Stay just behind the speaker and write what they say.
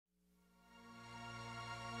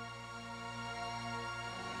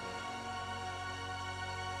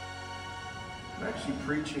actually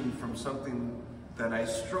preaching from something that I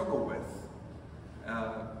struggle with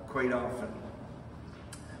quite often.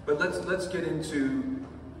 But let's get into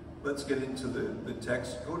the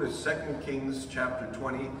text. Go to 2 Kings chapter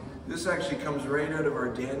 20. This actually comes right out of our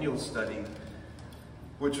Daniel study,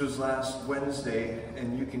 which was last Wednesday,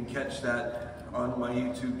 and you can catch that on my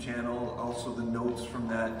YouTube channel. Also the notes from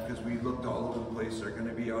that, because we looked all over the place, are going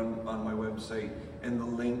to be on my website, and the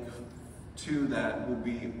link to that will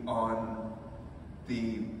be on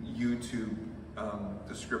the YouTube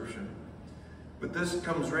description. But this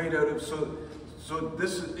comes right out of, so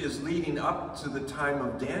this is leading up to the time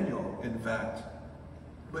of Daniel, in fact.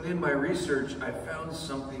 But in my research, I found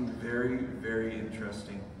something very, very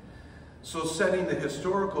interesting. So setting the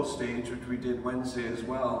historical stage, which we did Wednesday as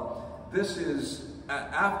well, this is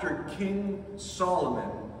after King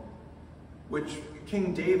Solomon, which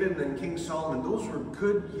King David and then King Solomon, those were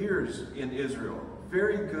good years in Israel.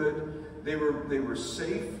 Very good. They were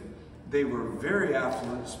safe. They were very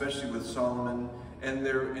affluent, especially with Solomon, and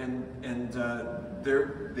they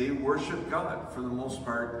worshiped God for the most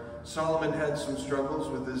part. Solomon had some struggles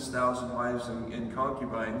with his 1,000 wives and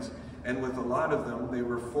concubines, and with a lot of them, they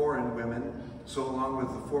were foreign women. So along with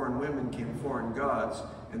the foreign women came foreign gods,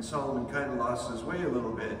 and Solomon kind of lost his way a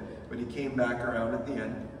little bit, but he came back around at the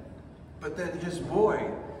end. But then his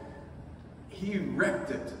boy, he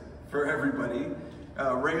wrecked it for everybody.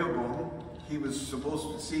 Rehoboam, he was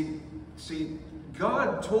supposed to see,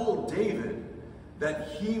 God told David that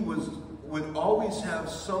he would always have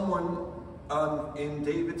someone in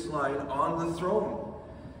David's line on the throne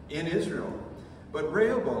in Israel. But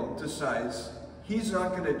Rehoboam decides he's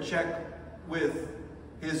not going to check with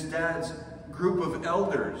his dad's group of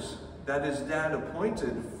elders that his dad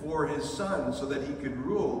appointed for his son so that he could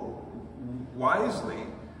rule wisely.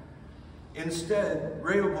 Instead,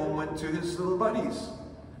 Rehoboam went to his little buddies,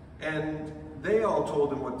 and they all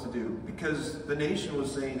told him what to do, because the nation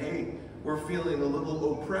was saying, hey, we're feeling a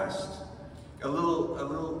little oppressed, a little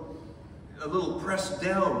pressed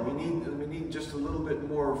down. We need just a little bit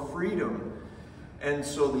more freedom. And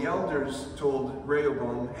so the elders told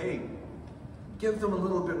Rehoboam, hey, give them a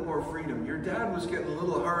little bit more freedom. Your dad was getting a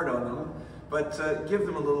little hard on them, but give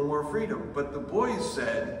them a little more freedom. But the boys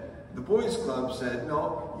club said,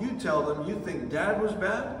 no, you tell them you think dad was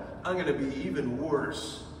bad, I'm going to be even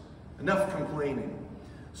worse. Enough complaining.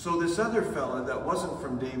 So this other fella that wasn't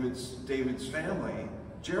from David's family,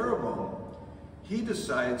 Jeroboam, he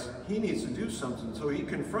decides he needs to do something. So he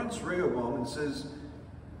confronts Rehoboam and says,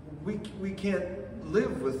 we can't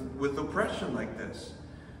live with oppression like this.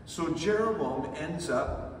 So Jeroboam ends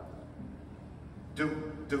up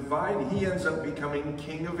dividing. He ends up becoming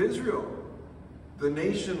king of Israel. The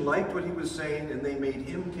nation liked what he was saying, and they made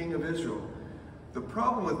him king of Israel. The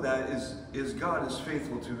problem with that is God is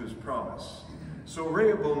faithful to his promise. So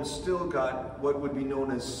Rehoboam still got what would be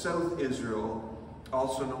known as South Israel,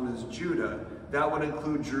 also known as Judah. That would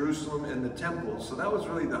include Jerusalem and the temple. So that was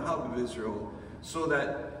really the hub of Israel, so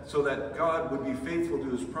that God would be faithful to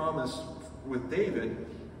his promise with David.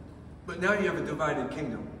 But now you have a divided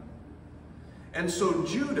kingdom. And so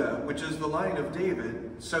Judah, which is the line of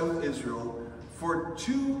David, South Israel, for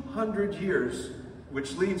 200 years,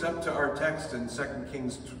 which leads up to our text in 2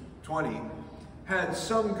 Kings 20, had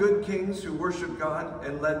some good kings who worshiped God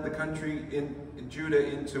and led the country in Judah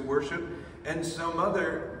into worship, and some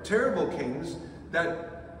other terrible kings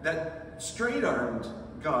that straight-armed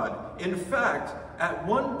God. In fact, at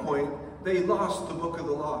one point, they lost the book of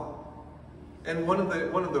the law. And one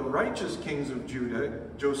of the righteous kings of Judah,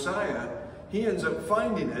 Josiah, he ends up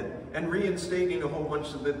finding it and reinstating a whole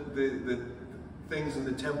bunch of the things in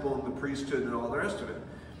the temple and the priesthood and all the rest of it.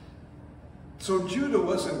 So Judah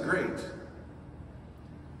wasn't great,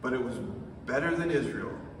 but it was better than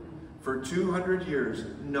Israel. For 200 years,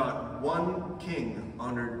 not one king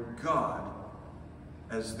honored God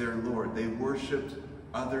as their Lord. They worshipped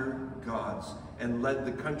other gods and led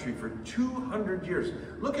the country for 200 years.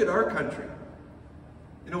 Look at our country.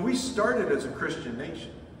 You know, we started as a Christian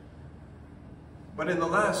nation, but in the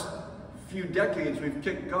last few decades, we've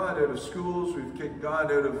kicked God out of schools, we've kicked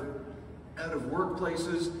God out of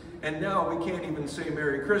workplaces, and now we can't even say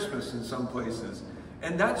Merry Christmas in some places.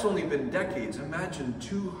 And that's only been decades. Imagine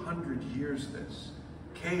 200 years of this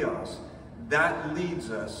chaos. That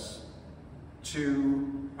leads us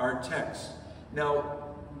to our text. Now,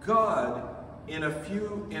 God, in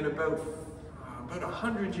about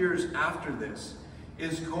 100 years after this,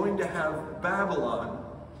 is going to have Babylon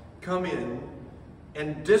come in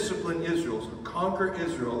and discipline Israel, so conquer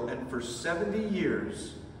Israel, and for 70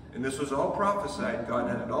 years, and this was all prophesied, God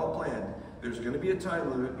had it all planned, there's going to be a time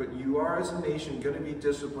limit, but you are as a nation going to be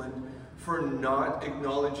disciplined for not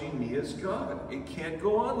acknowledging me as God. It can't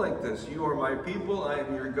go on like this. You are my people, I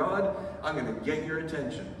am your God, I'm going to get your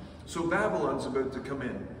attention. So Babylon's about to come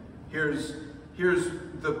in. Here's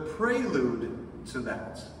the prelude to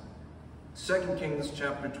that. 2 Kings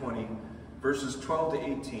chapter 20, verses 12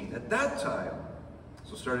 to 18. At that time,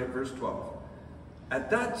 so starting at verse 12,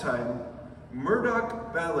 at that time,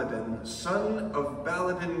 Marduk-Baladan, son of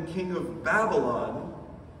Baladan, king of Babylon,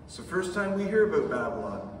 it's the first time we hear about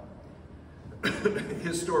Babylon,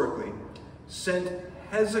 historically, sent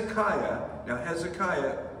Hezekiah. Now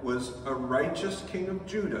Hezekiah was a righteous king of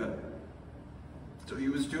Judah, so he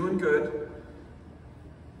was doing good.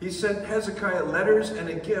 He sent Hezekiah letters and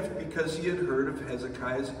a gift because he had heard of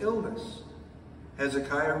Hezekiah's illness.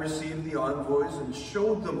 Hezekiah received the envoys and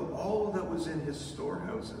showed them all that was in his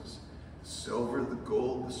storehouses: the silver, the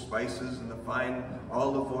gold, the spices, and the fine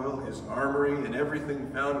olive oil, his armory, and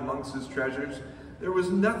everything found amongst his treasures. There was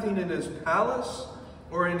nothing in his palace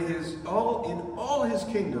or in all his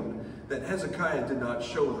kingdom that Hezekiah did not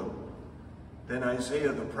show them. Then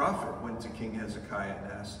Isaiah the prophet went to King Hezekiah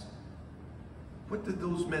and asked, "What did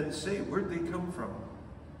those men say? Where'd they come from?"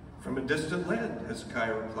 "From a distant land,"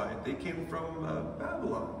 Hezekiah replied. "They came from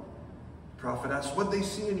Babylon." The prophet asked, "What'd they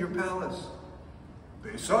see in your palace?"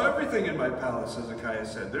 "They saw everything in my palace," Hezekiah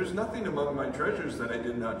said. "There's nothing among my treasures that I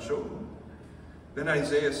did not show them." Then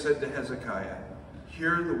Isaiah said to Hezekiah,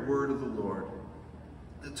 "Hear the word of the Lord.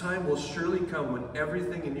 The time will surely come when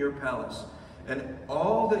everything in your palace and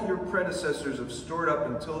all that your predecessors have stored up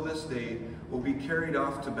until this day will be carried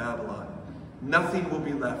off to Babylon. Nothing will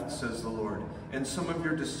be left, says the Lord. And some of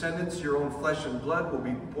your descendants, your own flesh and blood, will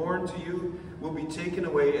be born to you, will be taken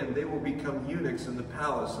away, and they will become eunuchs in the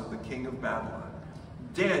palace of the king of Babylon."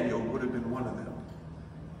 Daniel would have been one of them.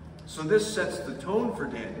 So this sets the tone for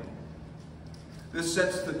Daniel. This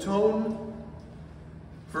sets the tone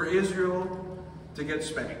for Israel to get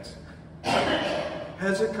spanked.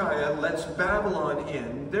 Hezekiah lets Babylon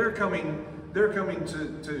in. They're coming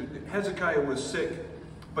to Hezekiah was sick,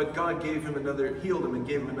 but God healed him and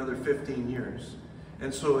gave him another 15 years.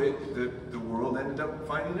 And so the world ended up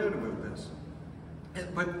finding out about this.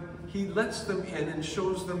 But he lets them in and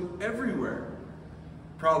shows them everywhere.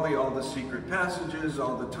 Probably all the secret passages,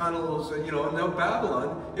 all the tunnels, and now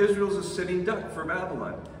Babylon, Israel's a sitting duck for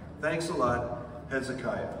Babylon. Thanks a lot,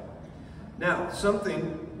 Hezekiah. Now,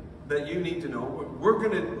 something that you need to know, we're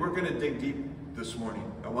gonna dig deep this morning.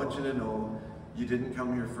 I want you to know you didn't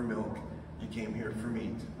come here for milk. You came here for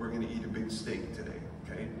meat. We're going to eat a big steak today,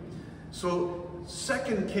 okay? So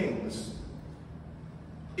 2 Kings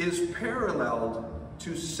is paralleled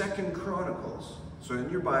to 2 Chronicles. So in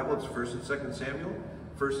your Bible, it's 1 and 2 Samuel,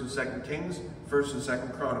 1 and 2 Kings, 1 and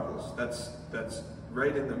 2 Chronicles. That's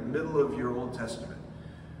right in the middle of your Old Testament.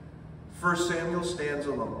 1 Samuel stands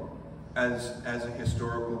alone as a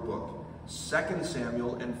historical book. 2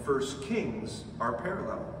 Samuel and 1 Kings are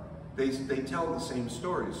parallel. They tell the same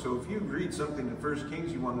stories. So if you read something in 1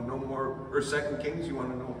 Kings, you want to know more, or 2 Kings, you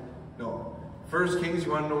want to know, no. 1 Kings,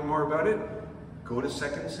 you want to know more about it? Go to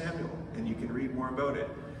 2 Samuel, and you can read more about it.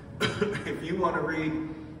 If you want to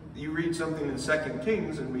read something in 2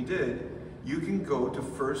 Kings, and we did, you can go to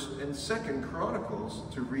 1 and 2 Chronicles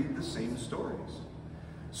to read the same stories.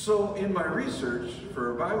 So in my research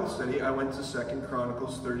for a Bible study, I went to 2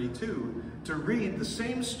 Chronicles 32 to read the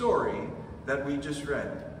same story that we just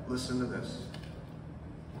read. Listen to this.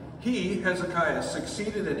 He, Hezekiah,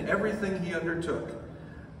 succeeded in everything he undertook.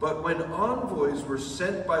 But when envoys were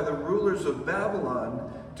sent by the rulers of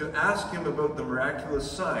Babylon to ask him about the miraculous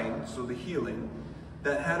sign, so the healing,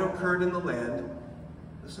 that had occurred in the land,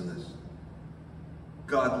 listen to this.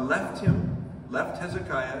 God left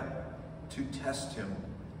Hezekiah to test him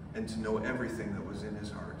and to know everything that was in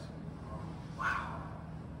his heart. Wow.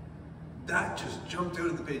 That just jumped out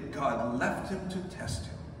of the page. God left him to test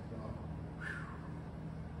him.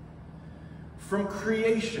 From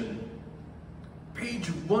creation, page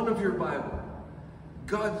 1 of your Bible,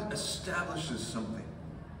 God establishes something.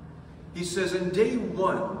 He says, in day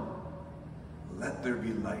 1, let there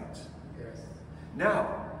be light. Yes.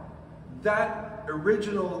 Now, that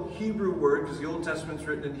original Hebrew word, because the Old Testament's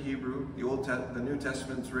written in Hebrew, the New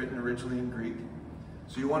Testament's written originally in Greek.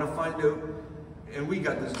 So you want to find out, and we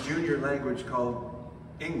got this junior language called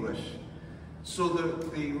English. So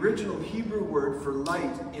the original Hebrew word for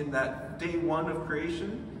light in that day 1 of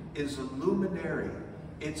creation is a luminary.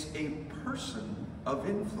 It's a person of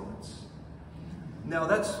influence. Now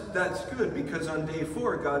that's good, because on day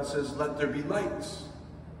 4 God says, let there be lights.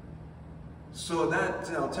 So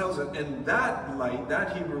that now tells it, and that light,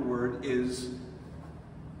 that Hebrew word is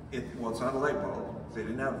Well, it's not a light bulb. They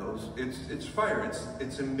didn't have those. It's fire.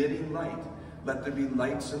 It's emitting light. Let there be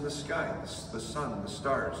lights in the sky, the sun, the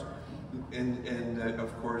stars. And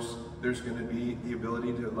of course, there's going to be the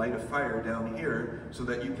ability to light a fire down here so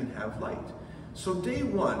that you can have light. So day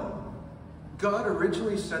one, God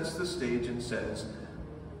originally sets the stage and says,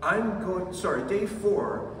 day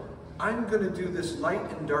 4, I'm going to do this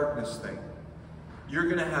light and darkness thing. You're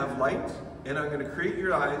going to have light, and I'm going to create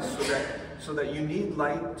your eyes so that you need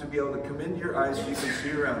light to be able to come into your eyes so you can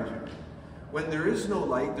see around you. When there is no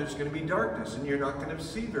light, there's going to be darkness, and you're not going to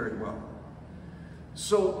see very well.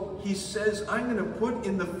 So he says, I'm going to put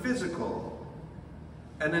in the physical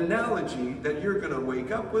an analogy that you're going to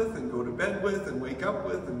wake up with and go to bed with and wake up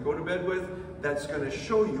with and go to bed with, that's going to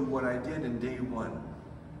show you what I did in day 1.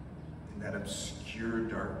 In that obscure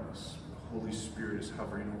darkness, the Holy Spirit is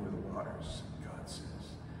hovering over the waters. God says,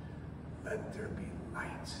 let there be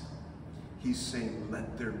light. He's saying,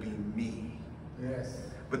 let there be me. Yes.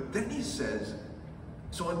 But then he says,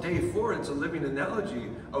 so on day 4, it's a living analogy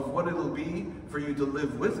of what it'll be for you to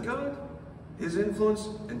live with God, his influence,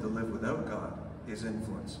 and to live without God, his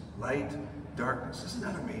influence. Light, darkness. Isn't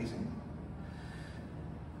that amazing?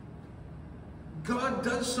 God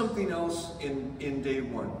does something else in day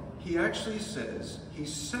 1. He actually says he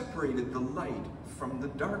separated the light from the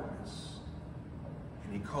darkness.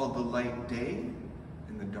 And he called the light day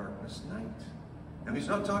and the darkness night. Now he's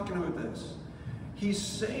not talking about this. He's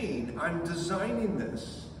saying, I'm designing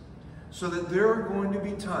this so that there are going to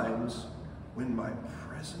be times when my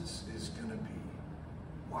presence is going to be,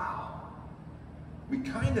 wow. We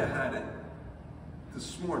kind of had it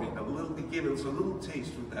this morning. He gave us a little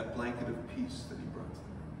taste with that blanket of peace that he brought to the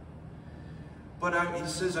room. But he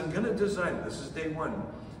says, I'm going to design it. This is day 1.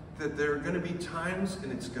 That there are going to be times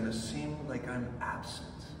and it's going to seem like I'm absent.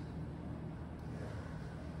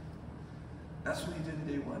 That's what he did in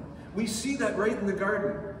day 1. We see that right in the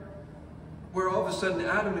garden, where all of a sudden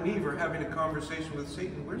Adam and Eve are having a conversation with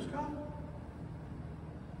Satan. Where's God?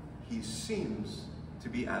 He seems to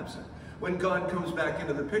be absent. When God comes back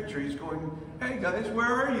into the picture, he's going, hey guys, where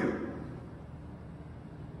are you?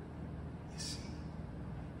 You see,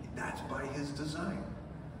 that's by his design.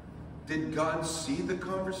 Did God see the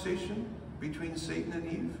conversation between Satan and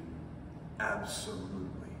Eve?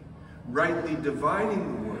 Absolutely. Rightly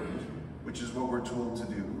dividing the word, which is what we're told to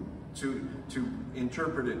do, to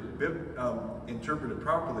interpret it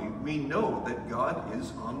properly, we know that God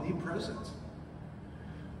is omnipresent.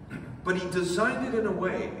 But he designed it in a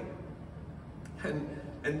way,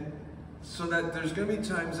 and so that there's going to be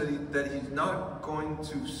times that he's not going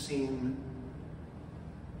to seem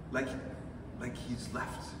like he's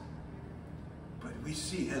left. But we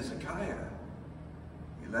see Hezekiah,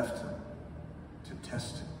 he left him to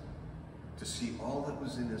test him, to see all that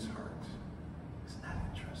was in his heart. Isn't that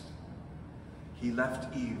interesting? He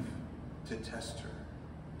left Eve to test her,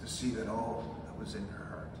 to see that all that was in her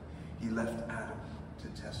heart. He left Adam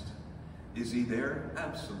to test him. Is he there?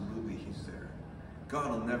 Absolutely he's there. God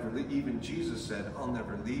will never leave. Even Jesus said, I'll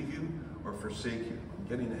never leave you or forsake you. I'm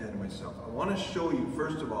getting ahead of myself. I want to show you,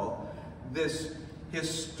 first of all, this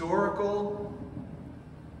historical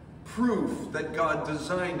proof that God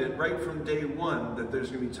designed it right from day 1, that there's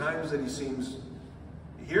going to be times that he seems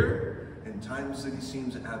here and times that he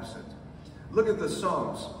seems absent. Look at the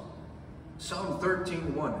Psalms. Psalm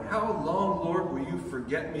 13:1. How long, Lord, will you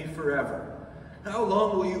forget me forever? How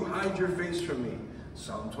long will you hide your face from me?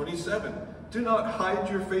 Psalm 27. Do not hide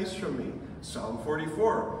your face from me. Psalm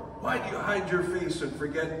 44. Why do you hide your face and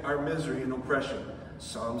forget our misery and oppression?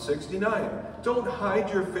 Psalm 69. Don't hide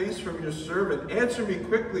your face from your servant. Answer me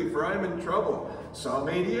quickly, for I am in trouble. Psalm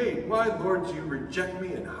 88. Why, Lord, do you reject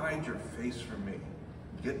me and hide your face from me?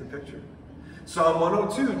 You get the picture? Psalm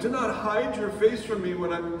 102. Do not hide your face from me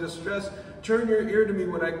when I'm in distress. Turn your ear to me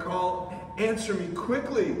when I call. Answer me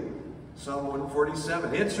quickly. Psalm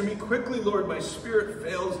 147. Answer me quickly, Lord. My spirit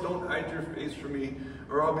fails. Don't hide your face from me,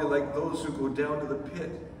 or I'll be like those who go down to the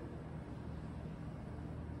pit.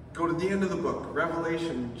 Go to the end of the book,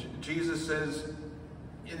 Revelation. Jesus says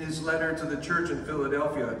in his letter to the church in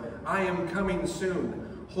Philadelphia, I am coming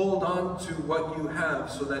soon. Hold on to what you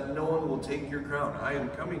have so that no one will take your crown. I am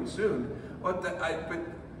coming soon. But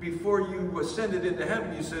before you ascended into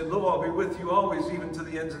heaven, you said, lo, I'll be with you always, even to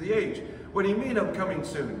the ends of the age. What do you mean I'm coming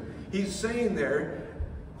soon? He's saying there,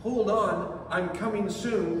 hold on, I'm coming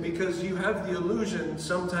soon, because you have the illusion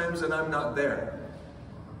sometimes that I'm not there.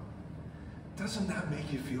 Doesn't that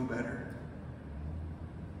make you feel better?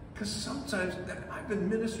 Because sometimes, I've been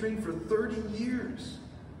ministering for 30 years,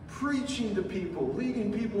 preaching to people,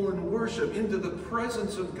 leading people in worship into the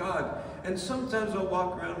presence of God. And sometimes I'll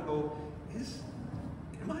walk around and go,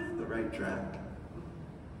 Am I on the right track?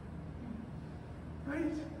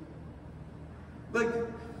 Right? Like,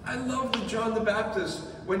 I love that John the Baptist,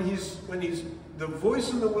 when he's the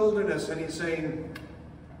voice in the wilderness and he's saying,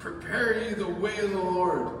 prepare ye the way of the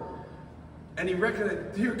Lord. And he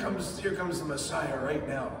recognizes, here comes the Messiah right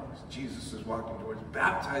now. Jesus is walking towards,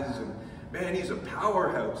 baptizes him. Man, he's a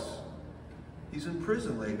powerhouse. He's in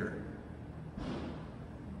prison later.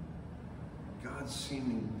 God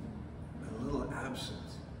seeming a little absent,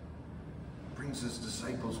 brings his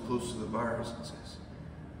disciples close to the bars and says,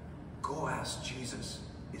 go ask Jesus,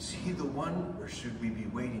 is he the one or should we be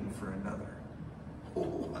waiting for another? Oh,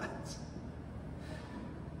 what?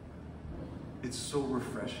 It's so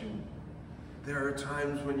refreshing. There are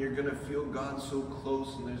times when you're going to feel God so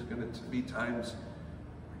close, and there's going to be times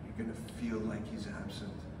when you're going to feel like he's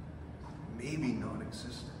absent, maybe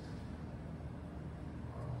non-existent.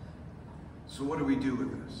 So what do we do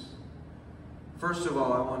with this? First of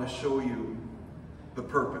all, I want to show you the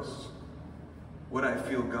purpose, what I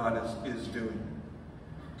feel God is doing.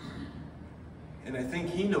 And I think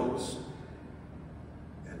he knows,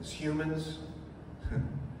 as humans,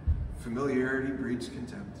 familiarity breeds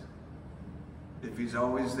contempt. If he's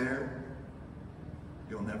always there,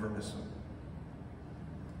 you'll never miss him.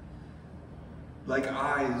 Like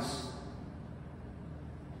eyes,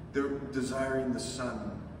 they're desiring the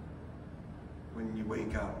sun when you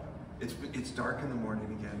wake up. It's dark in the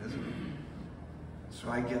morning again, isn't it? So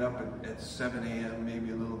I get up at 7 a.m., maybe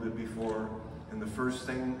a little bit before, and the first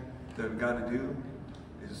thing that I've got to do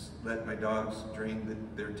is let my dogs drain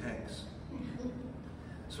their tanks.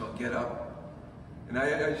 So I'll get up, and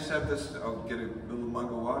I just have this, I'll get a little mug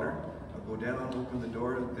of water, I'll go down, open the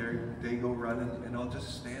door, they go running, and I'll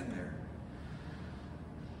just stand there.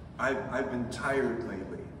 I've been tired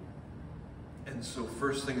lately. And so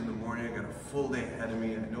first thing in the morning, I got a full day ahead of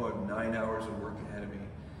me. I know I have 9 hours of work ahead of me.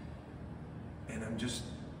 And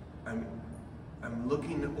I'm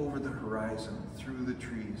looking over the horizon through the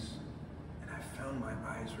trees, and I found my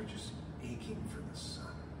eyes were just aching for the sun.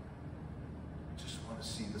 I just want to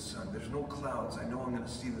see the sun. There's no clouds. I know I'm going to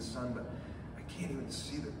see the sun, but I can't even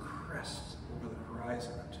see the crests over the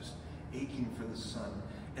horizon. I'm just aching for the sun.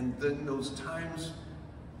 And then those times,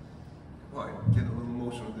 well, I get a little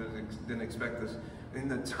emotional, didn't expect this. In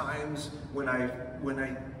the times when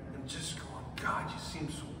I'm just going, God, you seem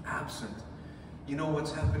so absent. You know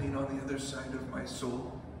what's happening on the other side of my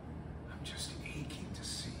soul? I'm just aching to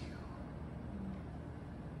see you.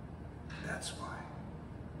 That's why.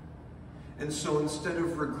 And so instead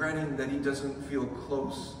of regretting that he doesn't feel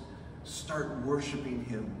close, start worshiping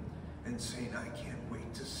him and saying, I can't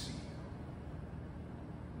wait to see you.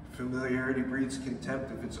 Familiarity breeds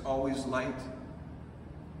contempt. If it's always light,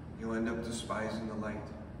 you'll end up despising the light.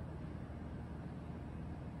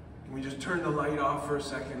 Can we just turn the light off for a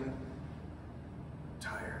second?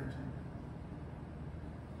 Tired.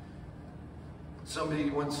 Somebody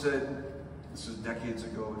once said, this is decades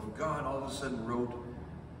ago, if God all of a sudden wrote,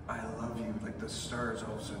 I love you, like the stars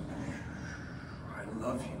all of a sudden, I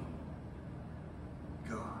love you,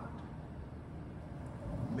 God.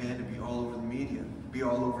 Man, to be all over the media, be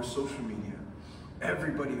all over social media.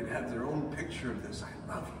 Everybody would have their own picture of this. I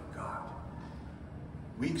love you, God.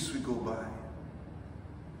 Weeks would go by.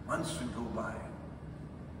 Months would go by.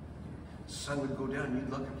 The sun would go down. You'd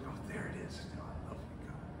look and go, oh, there it is. Oh, I love you,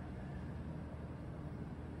 God.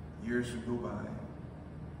 Years would go by.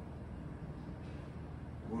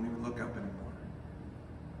 Won't even look up anymore.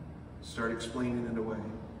 Start explaining it away.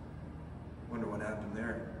 Wonder what happened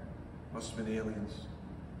there. Must have been aliens.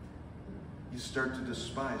 You start to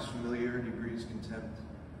despise. Familiarity breeds contempt.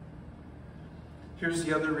 Here's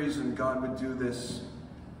the other reason God would do this.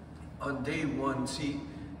 On day one, see,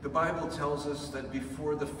 the Bible tells us that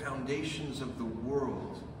before the foundations of the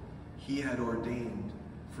world, he had ordained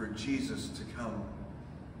for Jesus to come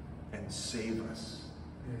and save us.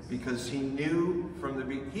 Yes. Because he knew from the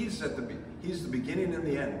beginning, he's the beginning and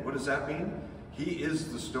the end. What does that mean? He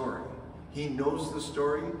is the story. He knows the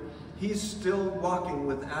story. He's still walking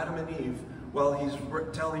with Adam and Eve while he's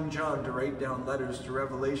telling John to write down letters to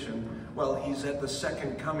Revelation, while he's at the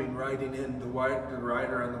second coming riding in the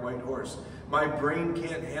rider on the white horse. My brain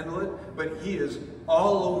can't handle it, but he is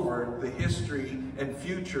all over the history and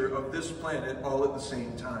future of this planet all at the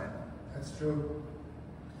same time. That's true.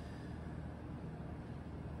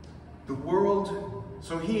 The world,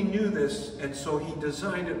 so he knew this, and so he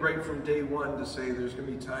designed it right from day one to say there's going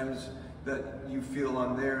to be times that you feel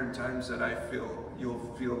I'm there and times that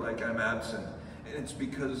you'll feel like I'm absent. And it's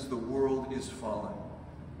because the world is fallen.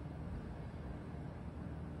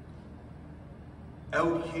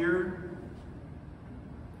 Out here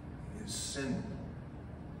is sin.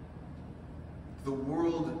 The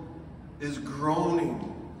world is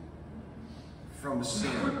groaning from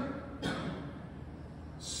sin.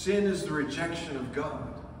 Sin is the rejection of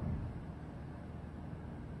God.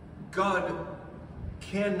 God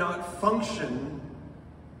cannot function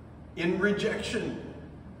in rejection.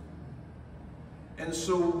 And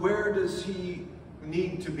so where does he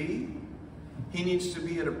need to be? He needs to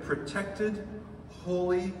be in a protected,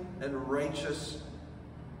 holy, and righteous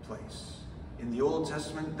place. In the Old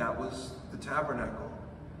Testament, that was the tabernacle,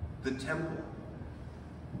 the temple.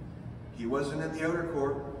 He wasn't in the outer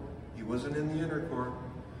court. He wasn't in the inner court.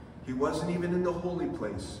 He wasn't even in the holy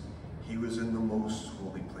place. He was in the most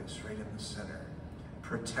holy place, right in the center,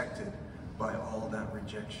 protected by all that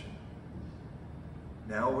rejection.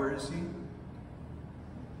 Now where is he?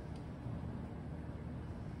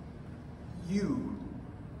 You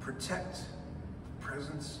protect the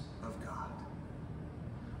presence of God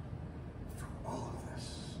from all of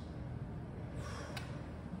this.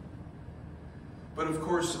 But of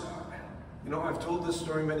course, I've told this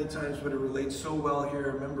story many times, but it relates so well here. I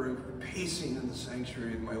remember pacing in the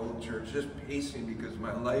sanctuary of my old church, just pacing because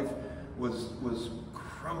my life was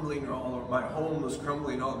crumbling my home was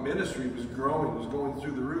crumbling, all ministry was growing, was going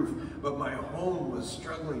through the roof, but my home was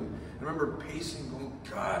struggling. I remember pacing, going,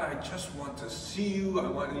 God, I just want to see you. I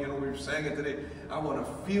want, we were saying it today, I want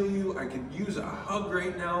to feel you. I could use a hug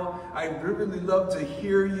right now. I really love to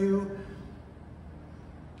hear you.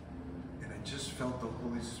 And I just felt the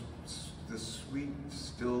Holy Spirit, the sweet,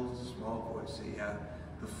 still, small voice say, yeah,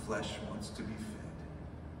 the flesh wants to be fed.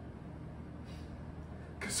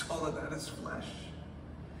 Because all of that is flesh.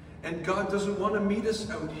 And God doesn't want to meet us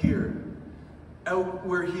out here, out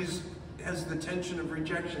where he has the tension of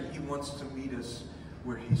rejection. He wants to meet us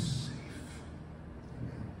where he's safe.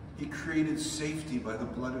 He created safety by the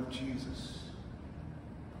blood of Jesus.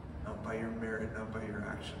 Not by your merit, not by your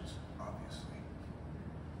actions, obviously.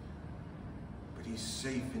 But he's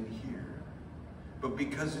safe in here. But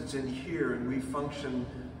because it's in here and we function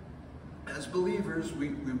as believers, we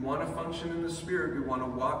want to function in the Spirit. We want to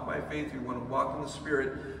walk by faith. We want to walk in the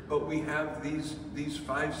Spirit. But we have these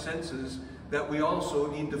five senses that we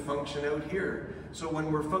also need to function out here. So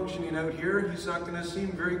when we're functioning out here, he's not going to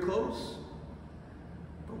seem very close.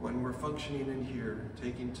 But when we're functioning in here,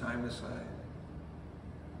 taking time aside,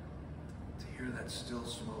 to hear that still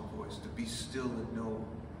small voice, to be still and know,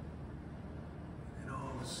 and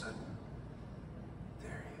all of a sudden,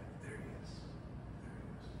 there he is.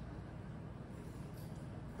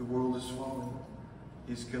 The world is fallen.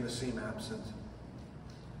 He's going to seem absent.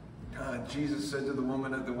 Jesus said to the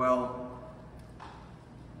woman at the well,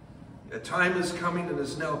 a time is coming and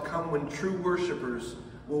has now come when true worshipers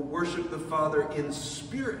will worship the Father in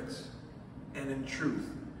spirit and in truth.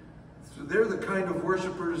 So they're the kind of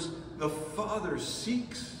worshipers the Father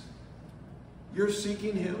seeks. You're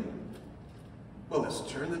seeking him? Well, let's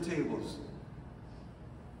turn the tables.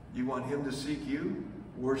 You want him to seek you?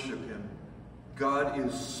 Worship him. God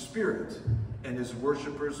is spirit, and his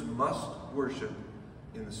worshipers must worship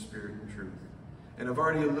in the spirit and truth. And I've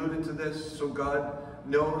already alluded to this, so God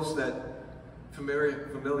knows that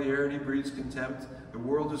familiarity breeds contempt. The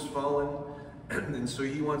world is fallen, and so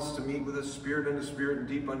he wants to meet with us spirit unto spirit and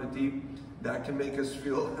deep unto deep. That can make us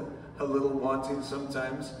feel a little wanting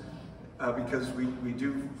sometimes because we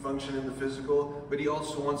do function in the physical, but he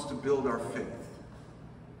also wants to build our faith.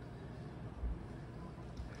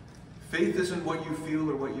 Faith isn't what you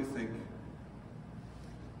feel or what you think.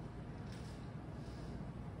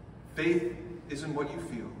 Faith isn't what you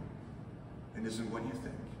feel and isn't what you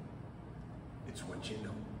think. It's what you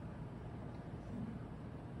know.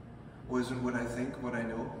 Well, isn't what I think what I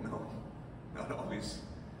know? No, not always.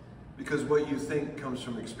 Because what you think comes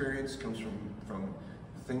from experience, comes from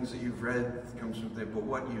things that you've read, comes from things, but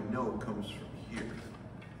what you know comes from here.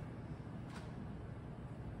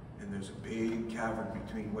 And there's a big cavern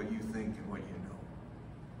between what you think and what you know.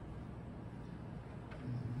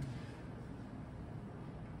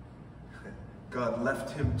 God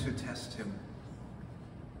left him to test him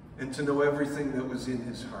and to know everything that was in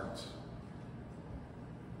his heart.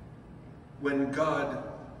 When God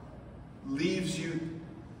leaves you,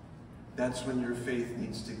 that's when your faith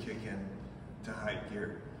needs to kick in to high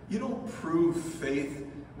gear. You don't prove faith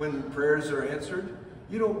when prayers are answered.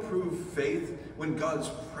 You don't prove faith when God's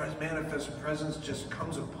manifest presence just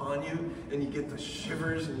comes upon you and you get the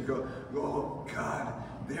shivers and you go, oh God,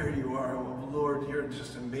 there you are. Oh Lord, you're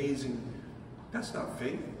just amazing. That's not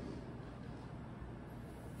faith.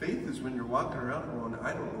 Faith is when you're walking around going,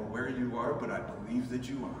 I don't know where you are, but I believe that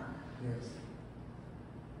you are. Yes.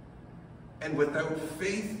 And without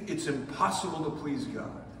faith, it's impossible to please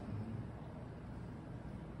God.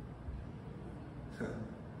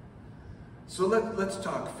 So let's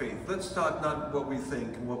talk faith. Let's talk not what we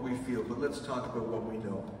think and what we feel, but let's talk about what we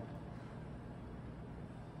know.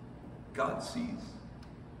 God sees.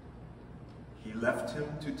 He left him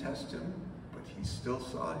to test him, but he still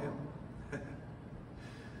saw him.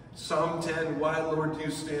 Psalm 10, why, Lord, do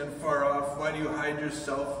you stand far off? Why do you hide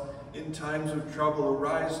yourself in times of trouble?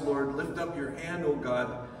 Arise, Lord, lift up your hand, O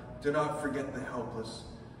God. Do not forget the helpless.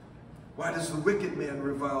 Why does the wicked man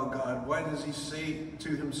revile God? Why does he say to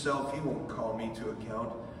himself, he won't call me to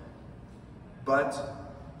account? But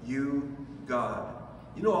you, God.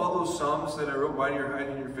 You know all those Psalms that I wrote, why you're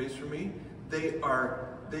hiding your face from me? They are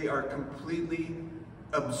completely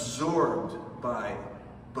absorbed by,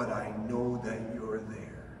 but I know that you're there.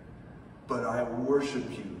 But I worship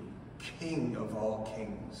you, King of all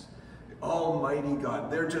kings, Almighty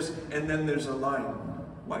God. They're just, and then there's a line,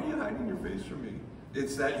 why are you hiding your face from me?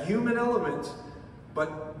 It's that human element,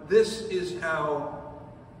 but this is how,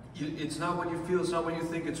 it's not what you feel, it's not what you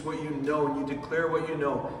think, it's what you know, and you declare what you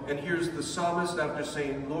know. And here's the psalmist after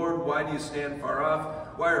saying, Lord, why do you stand far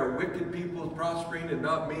off? Why are wicked people prospering and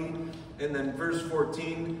not me? And then verse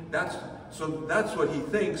 14, that's what he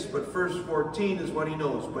thinks, but verse 14 is what he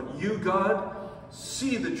knows. But you, God,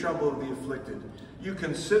 see the trouble of the afflicted. You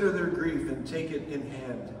consider their grief and take it in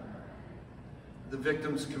hand. The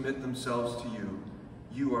victims commit themselves to you.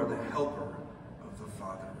 You are the helper of the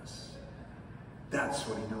fatherless. That's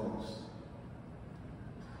what he knows.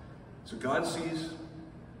 So God sees,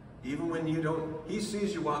 even when you don't, he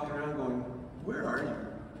sees you walking around going, where are you?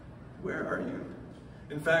 Where are you?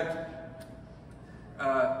 In fact,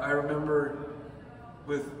 I remember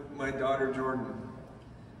with my daughter Jordan,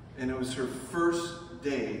 and it was her first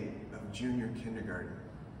day of junior kindergarten,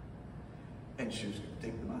 and she was going to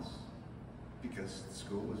take the bus because the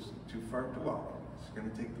school was too far to walk. She was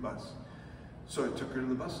going to take the bus. So I took her to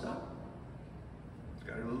the bus stop. She's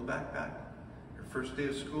got her little backpack, her first day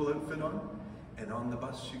of school outfit on, and on the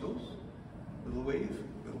bus she goes. Little wave,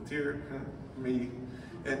 little tear, me,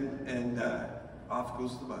 and off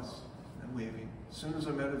goes the bus. I'm waving. As soon as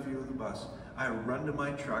I'm out of view of the bus, I run to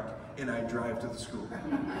my truck and I drive to the school.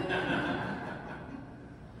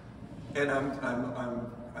 And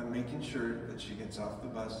I'm making sure that she gets off the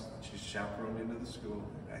bus, that she's chaperoned into the school.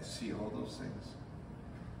 I see all those things.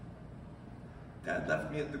 Dad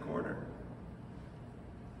left me at the corner.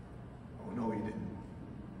 Oh no, he didn't.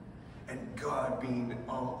 And God being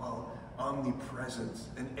omnipresent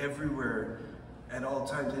and everywhere at all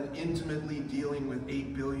times, and intimately dealing with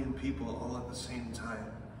 8 billion people all at the same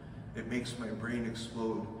time. It makes my brain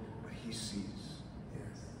explode, but he sees.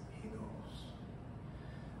 Yes, he knows.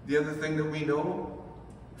 The other thing that we know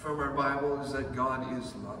from our Bible is that God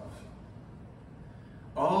is love.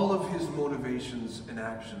 All of his motivations and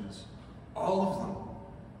actions, all of them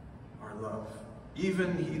are love.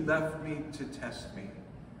 Even he left me to test me,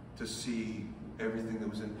 to see everything that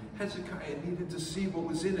was in. Hezekiah needed to see what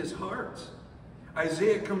was in his heart.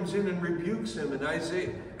 Isaiah comes in and rebukes him, and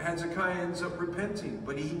Hezekiah ends up repenting.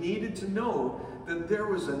 But he needed to know that there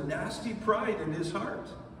was a nasty pride in his heart.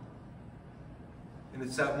 And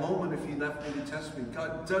it's that moment, if he left me to test me,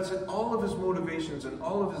 God does it. All of his motivations and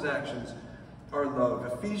all of his actions are love.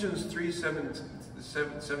 Ephesians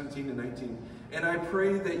 3:17 to 19. And I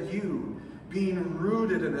pray that you, being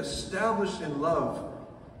rooted and established in love,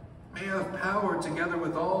 may have power together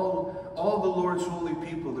with all the Lord's holy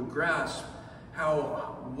people to grasp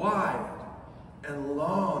how wide and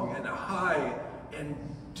long and high and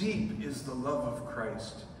deep is the love of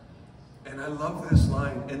Christ. And I love this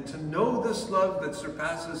line. And to know this love that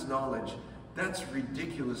surpasses knowledge, that's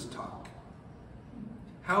ridiculous talk.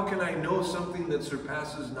 How can I know something that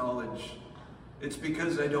surpasses knowledge? It's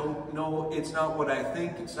because I don't know. It's not what I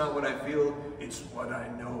think. It's not what I feel. It's what I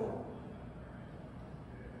know.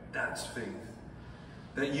 That's faith.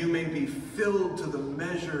 That you may be filled to the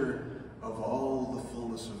measure of all the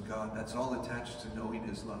fullness of God. That's all attached to knowing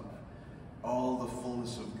his love. All the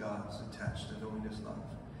fullness of God is attached to knowing his love.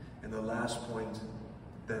 And the last point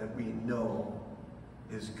that we know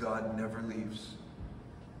is God never leaves.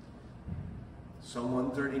 Psalm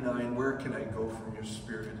 139, where can I go from your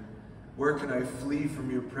spirit? Where can I flee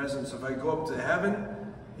from your presence? If I go up to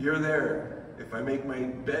heaven, you're there. If I make my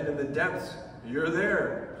bed in the depths, you're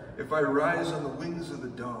there. If I rise on the wings of the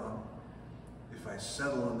dawn, if I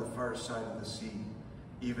settle on the far side of the sea,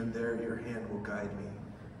 even there your hand will guide me.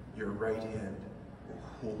 Your right hand will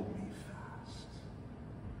hold me fast.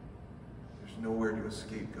 There's nowhere to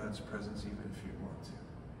escape God's presence, even if you want to.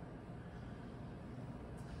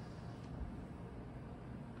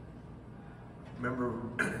 Remember,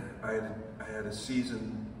 I had a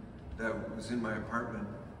season that was in my apartment,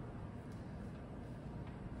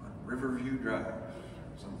 Riverview Drive.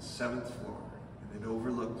 It was on the 7th floor, and it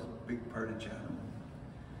overlooked a big part of Chatham.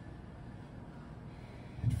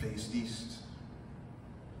 It faced east.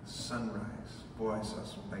 Sunrise. Boy, I saw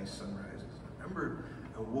some nice sunrises. I remember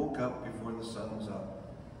I woke up before the sun was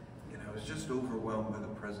up, and I was just overwhelmed by the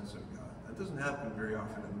presence of God. That doesn't happen very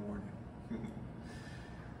often in the morning.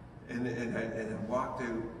 and I walked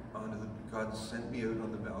out onto the, God sent me out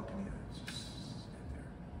on the balcony, and I just stand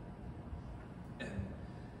there.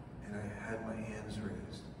 And I had my hands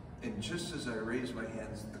raised. And just as I raised my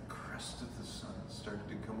hands, the crest of the sun started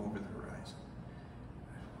to come over the horizon.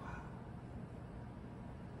 Wow.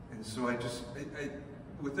 And so I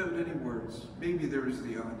without any words, maybe there was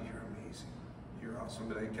the odd, you're amazing, you're awesome,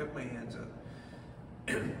 but I kept my hands up.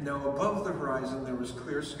 Now above the horizon there was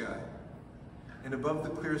clear sky, and above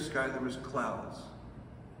the clear sky there was clouds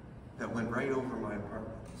that went right over my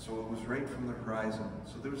apartment. So it was right from the horizon.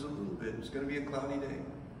 So there was a little bit, it was going to be a cloudy day.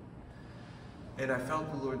 And I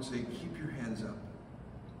felt the Lord say, keep your hands up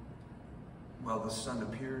while the sun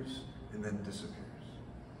appears and then disappears.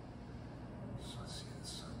 So I see the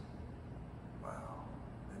sun. Wow.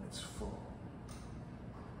 And it's full.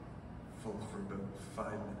 Full for about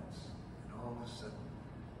 5 minutes. And all of a sudden,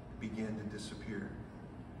 it began to disappear.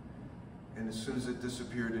 And as soon as it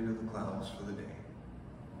disappeared into the clouds for the day,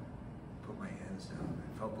 I put my hands down.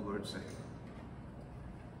 I felt the Lord say,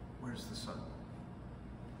 where's the sun?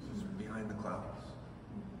 It was behind the clouds.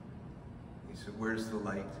 He said, where's the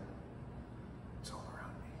light? It's all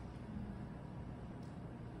around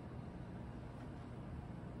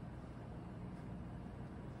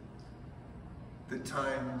me. The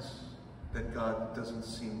times that God doesn't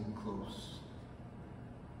seem close,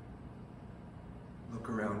 look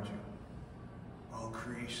around you. All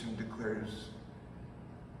creation declares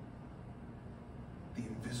the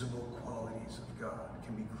invisible qualities of God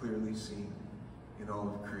can be clearly seen in all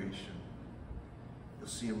of creation. You'll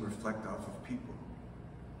see him reflect off of people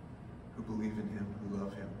who believe in him, who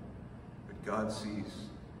love him. But God sees,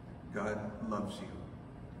 God loves you,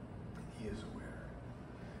 and he is aware.